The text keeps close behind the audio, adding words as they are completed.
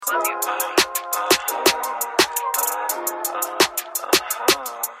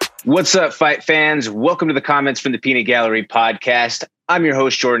What's up, fight fans? Welcome to the Comments from the Peanut Gallery podcast. I'm your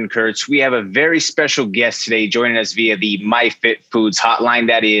host, Jordan Kurtz. We have a very special guest today joining us via the MyFitFoods hotline.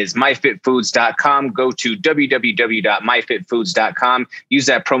 That is myfitfoods.com. Go to www.myfitfoods.com. Use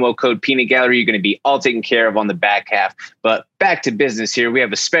that promo code Peanut Gallery. You're going to be all taken care of on the back half. But back to business here. We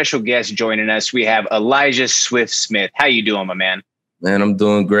have a special guest joining us. We have Elijah Swift Smith. How you doing, my man? Man, I'm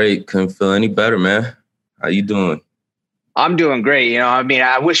doing great. Couldn't feel any better, man. How you doing? I'm doing great.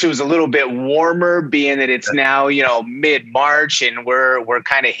 I wish it was a little bit warmer, being that it's now, mid-March, and we're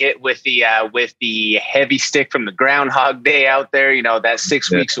kind of hit with the heavy stick from the Groundhog Day out there. That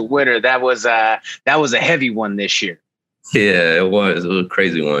 6 weeks of winter, that was a heavy one this year. Yeah, it was a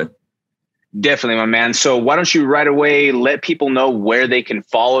crazy one. Definitely, my man. So why don't you right away let people know where they can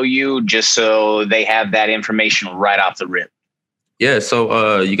follow you, just so they have that information right off the rip? Yeah,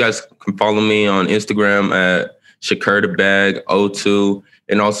 so you guys can follow me on Instagram at ShakurTheBag02,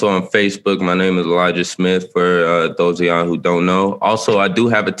 and also on Facebook. My name is Elijah Smith, for those of y'all who don't know. Also, I do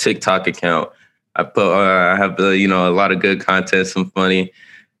have a TikTok account. I have a lot of good content, some funny,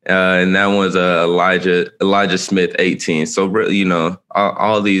 and that one's Elijah Smith 18. So really,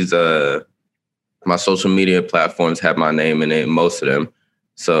 all these my social media platforms have my name in it, most of them.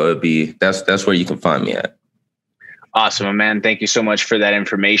 So that's where you can find me at. Awesome, man. Thank you so much for that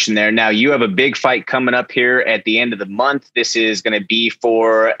information there. Now, you have a big fight coming up here at the end of the month. This is going to be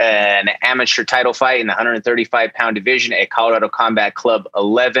for an amateur title fight in the 135-pound division at Colorado Combat Club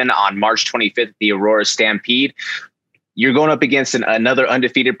 11 on March 25th at the Aurora Stampede. You're going up against another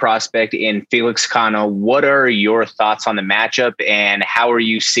undefeated prospect in Felix Cano. What are your thoughts on the matchup, and how are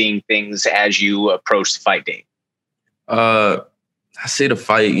you seeing things as you approach the fight date? I see the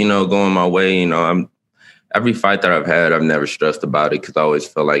fight, going my way. Every fight that I've had, I've never stressed about it because I always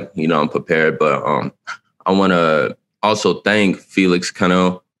feel like, I'm prepared. But I want to also thank Felix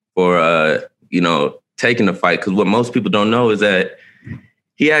Cano for, taking the fight. Because what most people don't know is that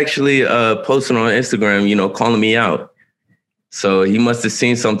he actually posted on Instagram, calling me out. So he must have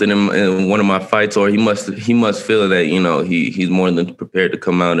seen something in one of my fights, or he must feel that, he's more than prepared to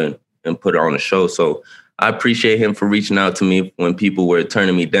come out and put it on a show. So I appreciate him for reaching out to me when people were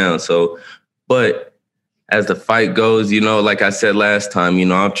turning me down. But as the fight goes, like I said last time,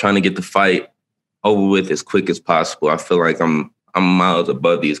 I'm trying to get the fight over with as quick as possible. I feel like I'm miles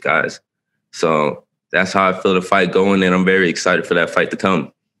above these guys. So that's how I feel the fight going, and I'm very excited for that fight to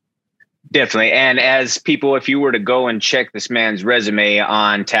come. Definitely. And as people, if you were to go and check this man's resume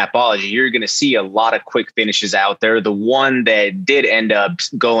on Tapology, you're going to see a lot of quick finishes out there. The one that did end up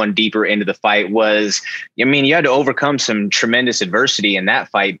going deeper into the fight was, you had to overcome some tremendous adversity in that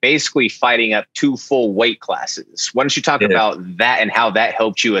fight, basically fighting up 2 full weight classes. Why don't you talk about that and how that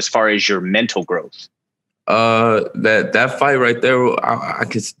helped you as far as your mental growth? That fight right there, I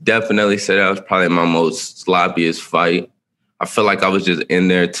could definitely say that was probably my most sloppiest fight. I feel like I was just in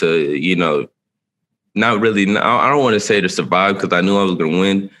there to, not really, I don't want to say to survive because I knew I was going to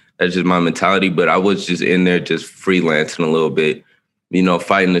win. That's just my mentality. But I was just in there just freelancing a little bit,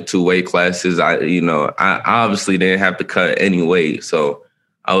 fighting the 2 weight classes. I obviously didn't have to cut any weight. So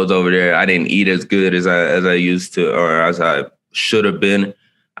I was over there. I didn't eat as good as I used to, or as I should have been.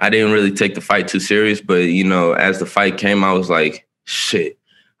 I didn't really take the fight too serious. But, as the fight came, I was like, shit.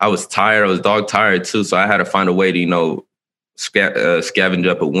 I was tired. I was dog tired too. So I had to find a way to, scavenge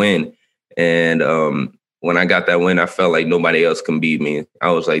up a win. And when I got that win, I felt like nobody else can beat me. I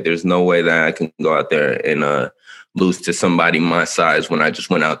was like, there's no way that I can go out there and lose to somebody my size when I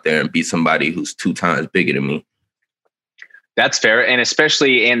just went out there and beat somebody who's 2 times bigger than me. That's fair. And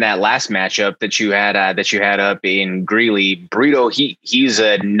especially in that last matchup that you had up in Greeley, Brito, he's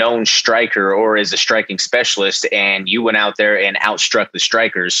a known striker, or is a striking specialist, and you went out there and outstruck the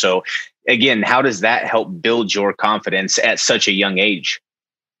strikers. So again, how does that help build your confidence at such a young age?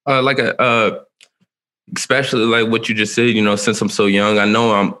 Especially like what you just said, since I'm so young, I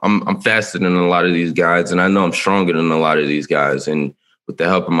know I'm faster than a lot of these guys, and I know I'm stronger than a lot of these guys. And with the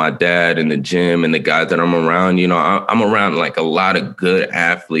help of my dad and the gym and the guys that I'm around, I'm around like a lot of good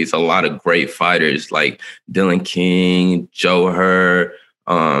athletes, a lot of great fighters like Dylan King, Joe Hur,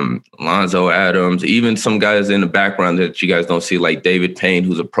 Lonzo Adams, even some guys in the background that you guys don't see, like David Payne,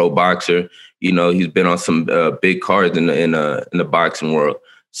 who's a pro boxer. He's been on some big cards in the boxing world.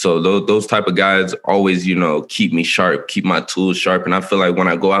 So those type of guys always, keep me sharp, keep my tools sharp. And I feel like when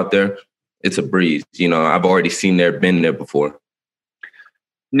I go out there, it's a breeze. I've already been there before.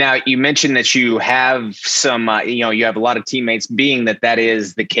 Now, you mentioned that you have some, you have a lot of teammates. Being that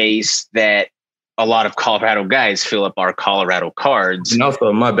is the case, that a lot of Colorado guys fill up our Colorado cards. And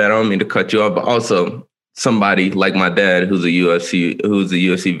also, my bad, I don't mean to cut you off, but also somebody like my dad, who's a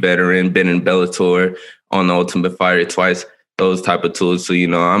UFC veteran, been in Bellator, on the Ultimate Fighter twice, those type of tools. So,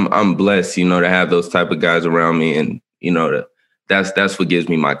 I'm blessed, to have those type of guys around me, and that's what gives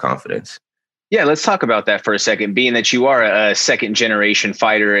me my confidence. Yeah, let's talk about that for a second, being that you are a second generation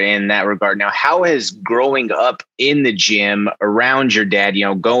fighter in that regard. Now, how has growing up in the gym around your dad,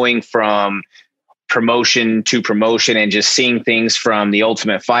 going from promotion to promotion and just seeing things from the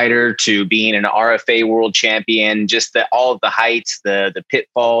Ultimate Fighter to being an RFA world champion, just all of the heights, the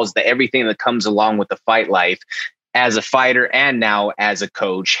pitfalls, everything that comes along with the fight life as a fighter and now as a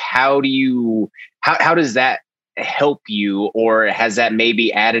coach, how does that help you, or has that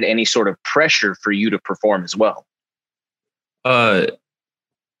maybe added any sort of pressure for you to perform as well? I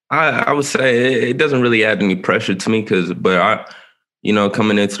would say it doesn't really add any pressure to me coming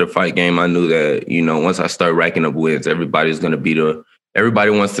into the fight game, I knew that, once I start racking up wins, everybody's going to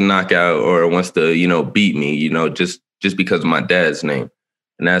everybody wants to knock out or wants to, beat me, just because of my dad's name.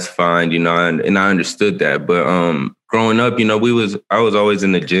 And that's fine, and I understood that. But growing up, I was always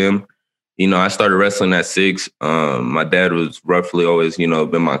in the gym. I started wrestling at 6. My dad was roughly always,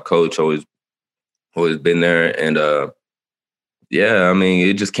 been my coach, always been there. And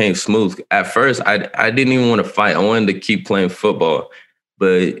it just came smooth. At first, I didn't even want to fight. I wanted to keep playing football.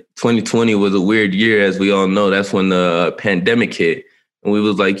 But 2020 was a weird year, as we all know. That's when the pandemic hit. And we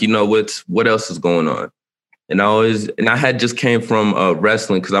was like, what else is going on? And I had just came from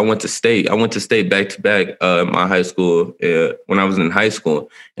wrestling because I went to state. I went to state back to back my high school when I was in high school,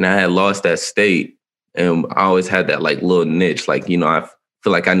 and I had lost that state. And I always had that like little niche, like, I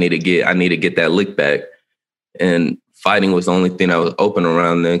feel like I need to get that lick back. And fighting was the only thing that was open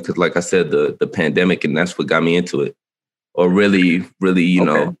around then, because like I said, the pandemic, and that's what got me into it, or really,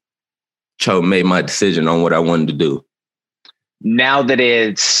 made my decision on what I wanted to do. Now that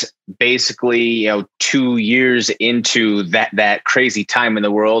it's basically 2 years into that crazy time in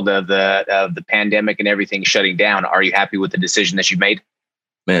the world of the pandemic and everything shutting down, are you happy with the decision that you made?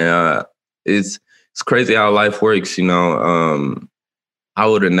 Man, it's crazy how life works. I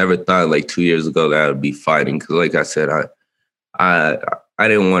would have never thought like 2 years ago that I would be fighting, because like I said, I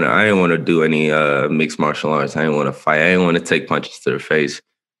didn't want to do any mixed martial arts. I didn't want to fight. I didn't want to take punches to the face.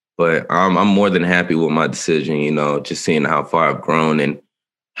 But I'm more than happy with my decision, just seeing how far I've grown and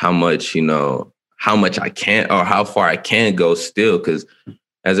how much I can, or how far I can go still. Because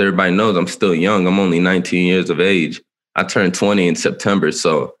as everybody knows, I'm still young. I'm only 19 years of age. I turned 20 in September,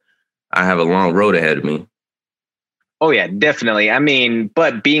 so I have a long road ahead of me. Oh yeah, definitely. I mean,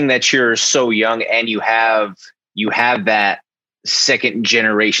 but being that you're so young and you have that second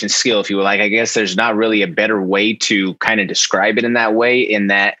generation skill, if you will, like, I guess there's not really a better way to kind of describe it in that way, in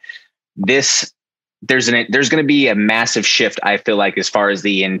that there's going to be a massive shift, I feel like, as far as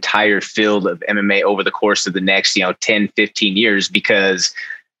the entire field of MMA over the course of the next, 10, 15 years, because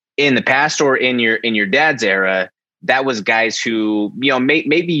in the past, or in your dad's era, that was guys who,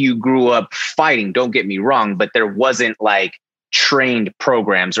 maybe you grew up fighting, don't get me wrong, but there wasn't like trained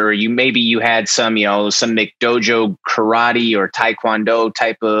programs, or you had some McDojo karate or taekwondo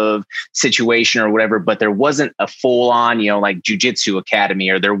type of situation or whatever, but there wasn't a full on, like jiu-jitsu academy,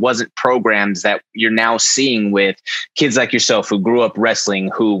 or there wasn't programs that you're now seeing with kids like yourself who grew up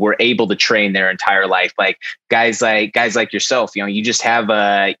wrestling, who were able to train their entire life. Like guys like yourself, you just have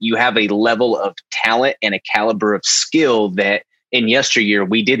a level of talent and a caliber of skill that in yesteryear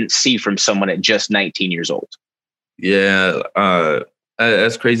we didn't see from someone at just 19 years old. Yeah,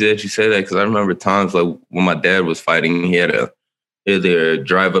 that's crazy that you say that, because I remember times like when my dad was fighting, he had to either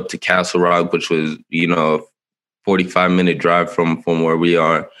drive up to Castle Rock, which was, a 45-minute drive from where we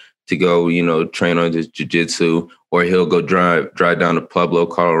are, to go, train on this jiu-jitsu, or he'll go drive down to Pueblo,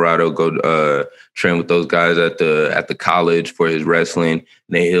 Colorado, go train with those guys at the college for his wrestling. And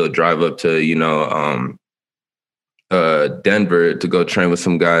then he'll drive up to, Denver to go train with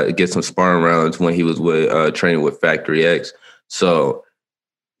some guy, get some sparring rounds when he was training with Factory X. So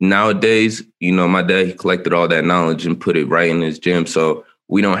nowadays, my dad, he collected all that knowledge and put it right in his gym. So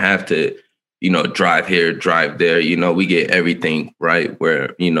we don't have to, drive here, drive there. We get everything right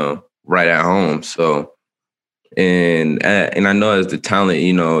where, right at home. So, and I know as the talent,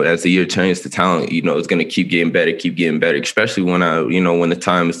 as the year changes, the talent, it's going to keep getting better, especially when when the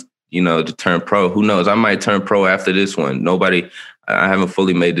time is, to turn pro. Who knows? I might turn pro after this one. I haven't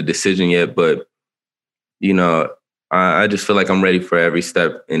fully made the decision yet, but, I just feel like I'm ready for every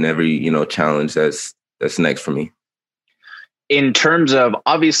step and every, challenge that's next for me. In terms of,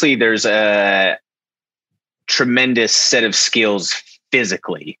 obviously there's a tremendous set of skills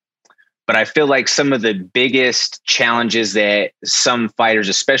physically, But I feel like some of the biggest challenges that some fighters,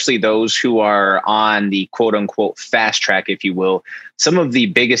 especially those who are on the quote unquote fast track, if you will, some of the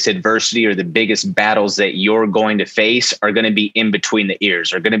biggest adversity or the biggest battles that you're going to face are going to be in between the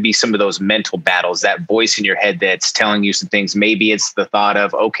ears, are going to be some of those mental battles, that voice in your head that's telling you some things. Maybe it's the thought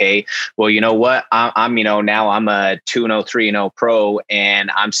of, okay, well, you know what? I'm now I'm a 2-0, 3-0 pro,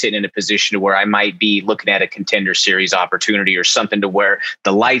 and I'm sitting in a position where I might be looking at a Contender Series opportunity or something to where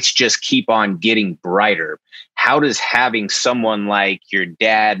the lights just keep on getting brighter. How does having someone like your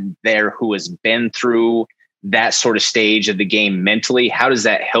dad there who has been through that sort of stage of the game mentally, how does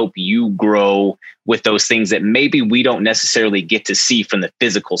that help you grow with those things that maybe we don't necessarily get to see from the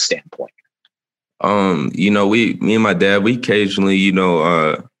physical standpoint? Me and my dad, we occasionally,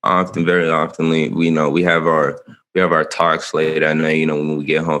 very oftenly, we have our talks late at night, when we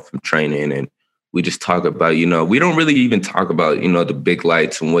get home from training, and we just talk about, we don't really even talk about, the big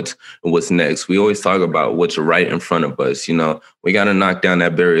lights and what's next. We always talk about what's right in front of us. We got to knock down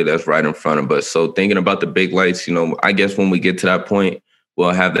that barrier that's right in front of us. So thinking about the big lights, I guess when we get to that point,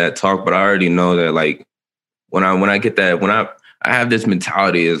 we'll have that talk. But I already know that, like, when I get that, when I have this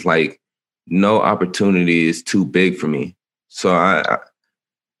mentality, is like, no opportunity is too big for me. So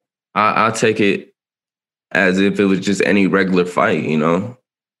I'll take it as if it was just any regular fight,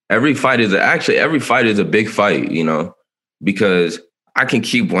 Every fight is a big fight, because I can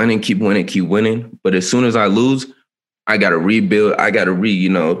keep winning. But as soon as I lose, I got to rebuild. I got to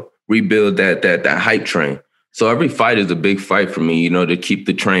rebuild that hype train. So every fight is a big fight for me, to keep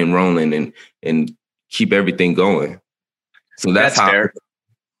the train rolling and keep everything going. So that's how fair.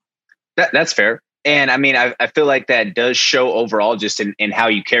 That's fair. And I mean, I feel like that does show overall just in how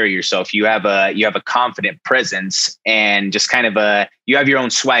you carry yourself. You have a confident presence and just kind of you have your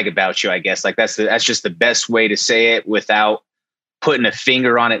own swag about you, I guess. Like that's just the best way to say it without putting a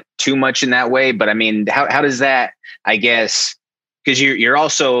finger on it too much in that way. But I mean, how does that, I guess, because you're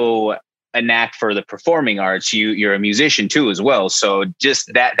also a knack for the performing arts. You're a musician too as well. So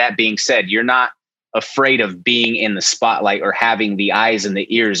just that being said, you're not afraid of being in the spotlight or having the eyes and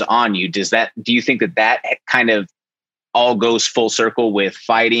the ears on you. Do you think that kind of all goes full circle with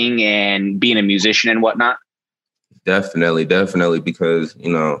fighting and being a musician and whatnot? Definitely. Because,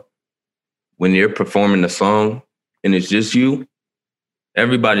 when you're performing a song and it's just you,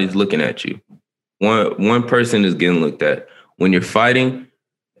 everybody's looking at you. One person is getting looked at. When you're fighting,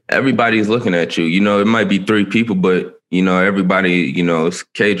 everybody's looking at you. It might be 3 people, but everybody, is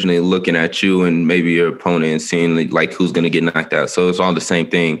occasionally looking at you and maybe your opponent and seeing like who's going to get knocked out. So it's all the same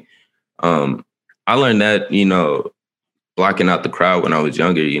thing. I learned that, blocking out the crowd when I was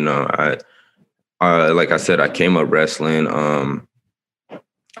younger. Like I said, I came up wrestling.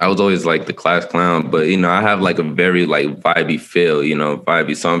 I was always like the class clown, but, I have like a very like vibey feel,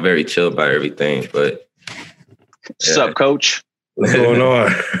 so I'm very chill about everything. But what's up, Coach? What's going on?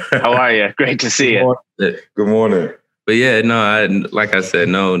 How are you? Great to see you. Good morning. But yeah, no, like I said,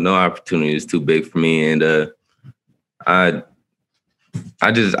 no opportunity is too big for me. And I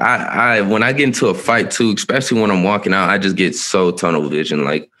when I get into a fight too, especially when I'm walking out, I just get so tunnel vision.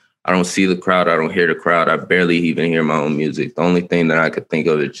 Like I don't see the crowd. I don't hear the crowd. I barely even hear my own music. The only thing that I could think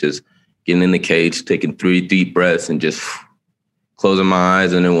of is just getting in the cage, taking 3 deep breaths and just closing my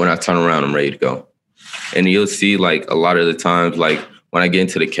eyes. And then when I turn around, I'm ready to go. And you'll see like a lot of the times, like when I get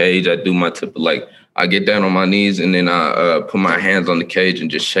into the cage, I do my typical, like I get down on my knees and then I put my hands on the cage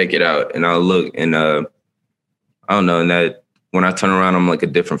and just shake it out. And I'll look and I don't know. And that when I turn around, I'm like a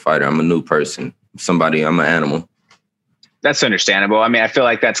different fighter. I'm a new person. I'm an animal. That's understandable. I mean, I feel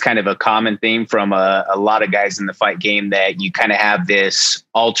like that's kind of a common theme from a lot of guys in the fight game, that you kind of have this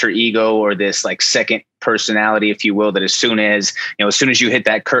alter ego or this like second personality, if you will, that as soon as you hit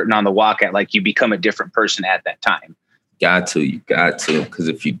that curtain on the walkout, like you become a different person at that time. You got to. Because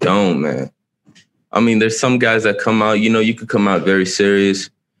if you don't, man, I mean, there's some guys that come out, you could come out very serious.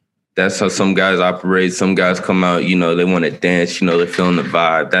 That's how some guys operate. Some guys come out, they want to dance, they're feeling the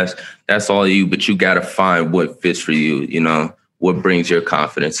vibe. That's all you, but you got to find what fits for you, what brings your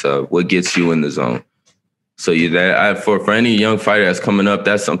confidence up, what gets you in the zone. So for any young fighter that's coming up,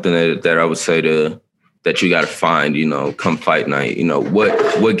 that's something that I would say that you got to find, come fight night,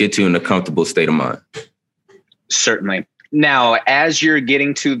 what gets you in a comfortable state of mind. Certainly. Now, as you're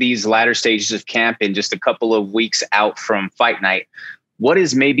getting to these latter stages of camp and just a couple of weeks out from fight night, what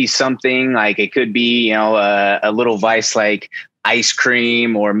is maybe something like, it could be, a little vice like ice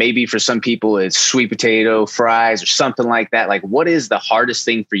cream, or maybe for some people it's sweet potato fries or something like that. Like, what is the hardest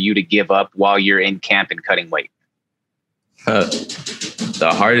thing for you to give up while you're in camp and cutting weight?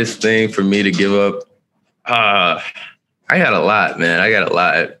 The hardest thing for me to give up, I got a lot, man. I got a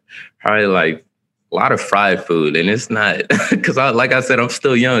lot. Probably like a lot of fried food, and it's not because like I said, I'm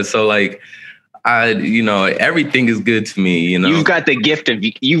still young, so like everything is good to me. You've got the gift of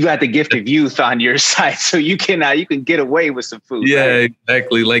youth on your side, so you can get away with some food. Yeah, right?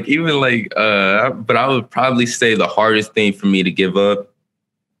 exactly. Like even like, but I would probably say the hardest thing for me to give up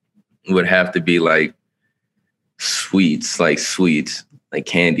would have to be like sweets, like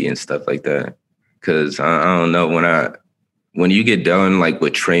candy and stuff like that. Because I don't know, when you get done like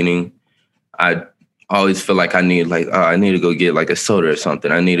with training, I always feel like I need to go get like a soda or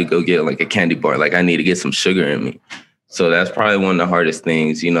something. I need to go get like a candy bar. Like I need to get some sugar in me. So that's probably one of the hardest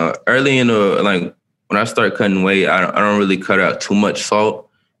things. Early in when I start cutting weight, I don't really cut out too much salt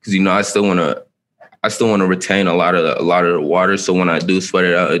because I still want to retain a lot of the water. So when I do sweat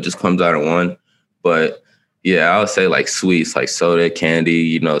it out, it just comes out in one. But yeah, I would say like sweets, like soda,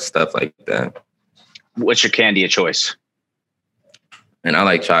 candy, stuff like that. What's your candy of choice? And I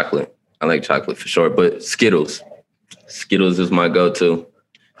like chocolate. I like chocolate for sure, but Skittles. Skittles is my go-to.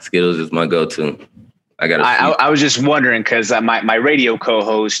 I was just wondering because my radio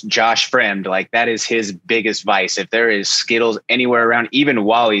co-host Josh Fremd, like that is his biggest vice. If there is Skittles anywhere around, even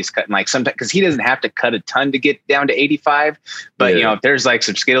while he's cutting, like sometimes because he doesn't have to cut a ton to get down to 85, but if there's like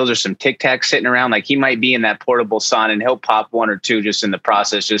some Skittles or some Tic Tacs sitting around, like he might be in that portable sun and he'll pop one or two just in the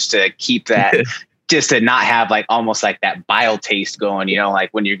process, just to keep that. Just to not have like almost like that bile taste going, like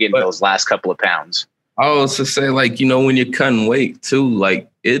when you're getting those last couple of pounds. I also say like, when you're cutting weight too, like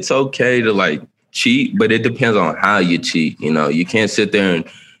it's okay to like cheat, but it depends on how you cheat. You can't sit there and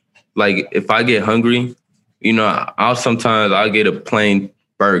like, if I get hungry, I'll get a plain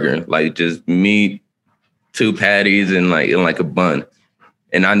burger, like just meat, 2 patties and like a bun.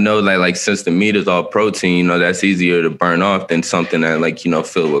 And I know that like since the meat is all protein, that's easier to burn off than something that like,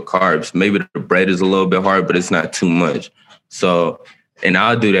 filled with carbs. Maybe the bread is a little bit hard, but it's not too much. So, and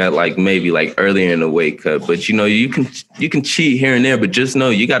I'll do that like maybe like earlier in the weight cut. But you can cheat here and there, but just know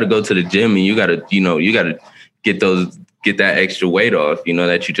you got to go to the gym and you got to get that extra weight off,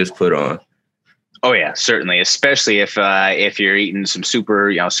 that you just put on. Oh yeah, certainly. Especially if you're eating some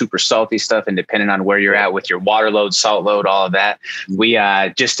super salty stuff, and depending on where you're at with your water load, salt load, all of that. We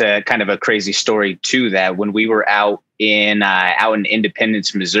just a kind of a crazy story too, that when we were out in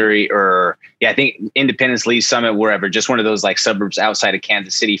Independence, Missouri, I think Independence, Lee Summit, wherever, just one of those like suburbs outside of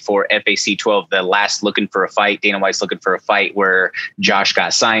Kansas City for FAC 12, the last Looking for a Fight, Dana White's Looking for a Fight, where Josh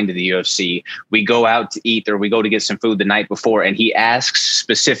got signed to the UFC. We go out to eat, or we go to get some food the night before, and he asks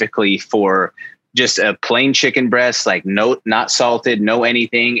specifically for just a plain chicken breast, like not salted, no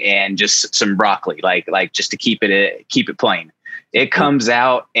anything, and just some broccoli, like just to keep it plain. It comes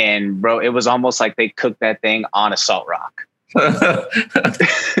out, and bro, it was almost like they cooked that thing on a salt rock.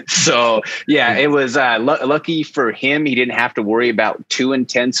 So yeah, it was lucky for him. He didn't have to worry about too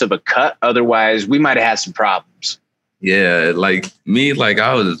intense of a cut. Otherwise, we might have had some problems. Yeah, like me, like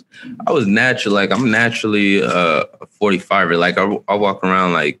I was natural. Like I'm naturally a 45er. Like I walk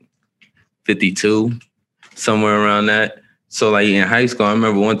around like 52, somewhere around that. So like in high school, I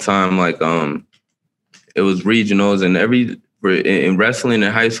remember one time like it was regionals, and in wrestling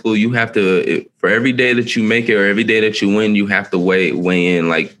in high school, you have to, for every day that you make it or every day that you win, you have to weigh in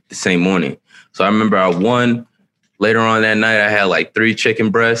like the same morning. So I remember I won. Later on that night, I had like 3 chicken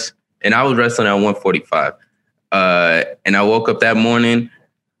breasts, and I was wrestling at 145. And I woke up that morning,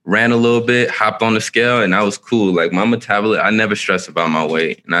 ran a little bit, hopped on the scale, and I was cool. Like my metabolism, I never stress about my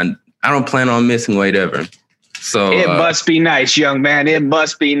weight, and I don't plan on missing weight ever. So it must be nice, young man. It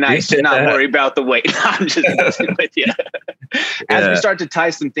must be nice to not worry about the weight. I'm just messing with you. As we start to tie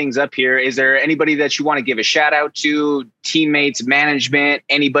some things up here, is there anybody that you want to give a shout out to? Teammates, management,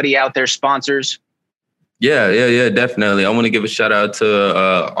 anybody out there, sponsors? Yeah, definitely. I want to give a shout out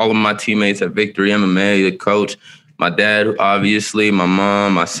to all of my teammates at Victory MMA, the coach, my dad, obviously, my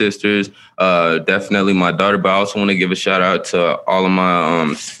mom, my sisters, definitely my daughter. But I also want to give a shout out to all of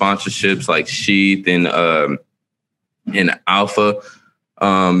my sponsorships like Sheath and Alpha,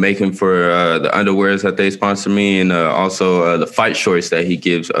 making for the underwears that they sponsor me, and also the fight shorts that he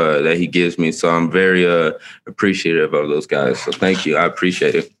gives me. So I'm very appreciative of those guys. So thank you. I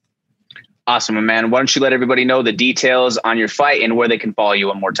appreciate it. Awesome, man. Why don't you let everybody know the details on your fight and where they can follow you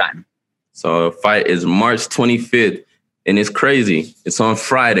one more time? So the fight is March 25th, and it's crazy. It's on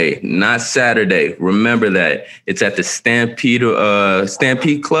Friday, not Saturday. Remember that. It's at the Stampede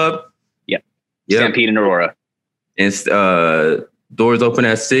Club. Yep. Stampede in Aurora. It's doors open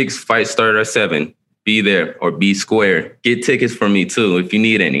at 6, fight start at 7. Be there or be square. Get tickets from me too if you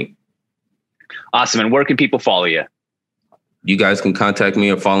need any. Awesome. And where can people follow you? you guys can contact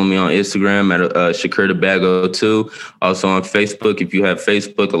me or follow me on Instagram at Shakur the Bag02. Also on Facebook, if you have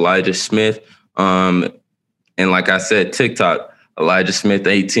Facebook, Elijah Smith. And like I said, TikTok, Elijah Smith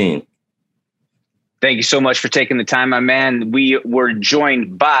 18. Thank you so much for taking the time, my man. We were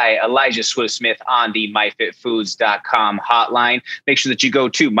joined by Elijah Swift-Smith on the MyFitFoods.com hotline. Make sure that you go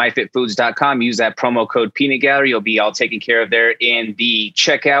to MyFitFoods.com, use that promo code Peanut Gallery. You'll be all taken care of there in the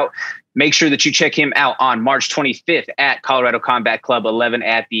checkout. Make sure that you check him out on March 25th at Colorado Combat Club 11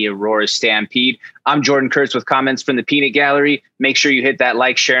 at the Aurora Stampede. I'm Jordan Kurtz with comments from the Peanut Gallery. Make sure you hit that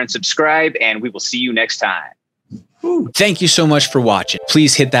like, share, and subscribe, and we will see you next time. Thank you so much for watching.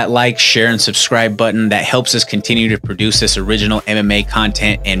 Please hit that like, share, and subscribe button. That helps us continue to produce this original MMA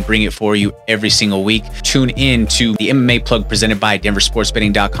content and bring it for you every single week. Tune in to the MMA Plug presented by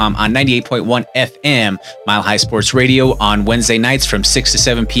DenverSportsBetting.com on 98.1 FM, Mile High Sports Radio on Wednesday nights from 6 to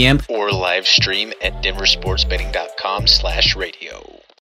 7 p.m. or live stream at DenverSportsBetting.com/radio.